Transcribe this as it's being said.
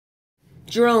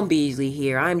Jerome Beasley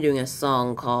here. I'm doing a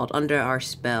song called Under Our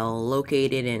Spell,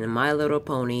 located in My Little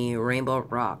Pony Rainbow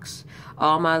Rocks.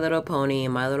 All My Little Pony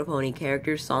and My Little Pony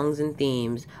characters, songs, and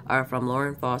themes are from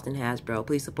Lauren Faust and Hasbro.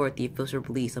 Please support the official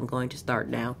release. I'm going to start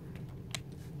now.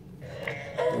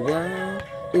 Whoa,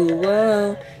 ooh,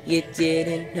 whoa, you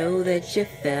didn't know that you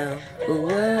fell. Ooh,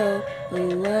 whoa,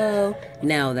 ooh, whoa,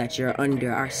 now that you're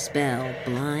under our spell.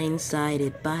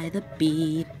 Blindsided by the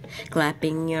beat,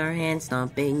 clapping your hands,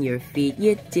 stomping your feet.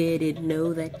 You didn't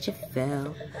know that you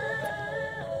fell.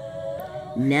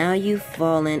 Now you've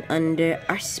fallen under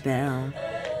our spell.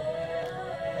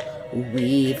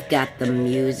 We've got the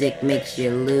music, makes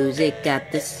you lose it.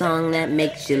 Got the song that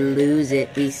makes you lose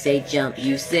it. We say jump,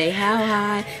 you say how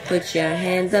high. Put your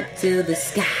hands up to the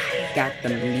sky. Got the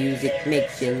music,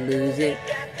 makes you lose it.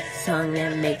 Song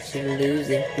that makes you lose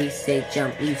it. We say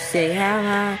jump, you say how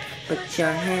high. Put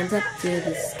your hands up to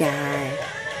the sky.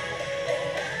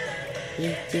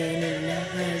 You didn't know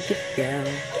how you fell.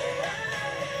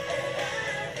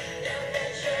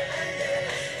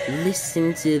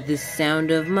 Listen to the sound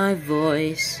of my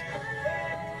voice.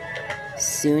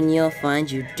 Soon you'll find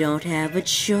you don't have a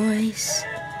choice.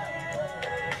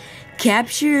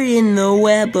 Captured in the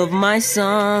web of my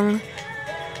song.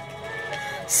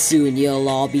 Soon you'll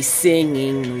all be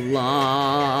singing along.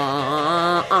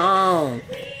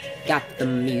 Got the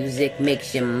music,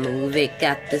 makes you move it.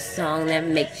 Got the song that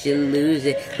makes you lose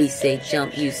it. We say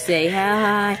jump, you say how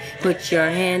high. Put your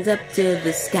hands up to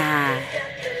the sky.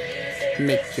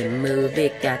 Make you move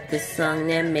it, got the song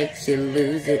that makes you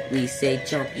lose it. We say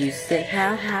jump, you say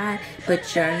how high.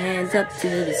 Put your hands up to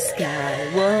the sky.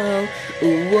 Whoa,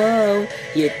 ooh, whoa,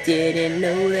 you didn't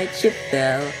know that you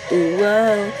fell. Ooh,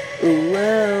 whoa, ooh,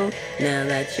 whoa, now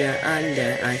that you're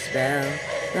under our spell.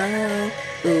 Whoa,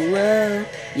 ooh, whoa,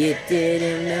 you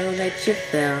didn't know that you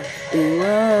fell. Ooh,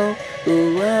 whoa,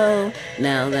 ooh, whoa,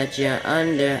 now that you're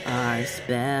under our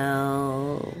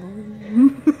spell.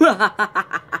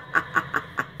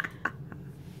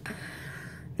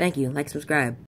 Thank you. Like, subscribe.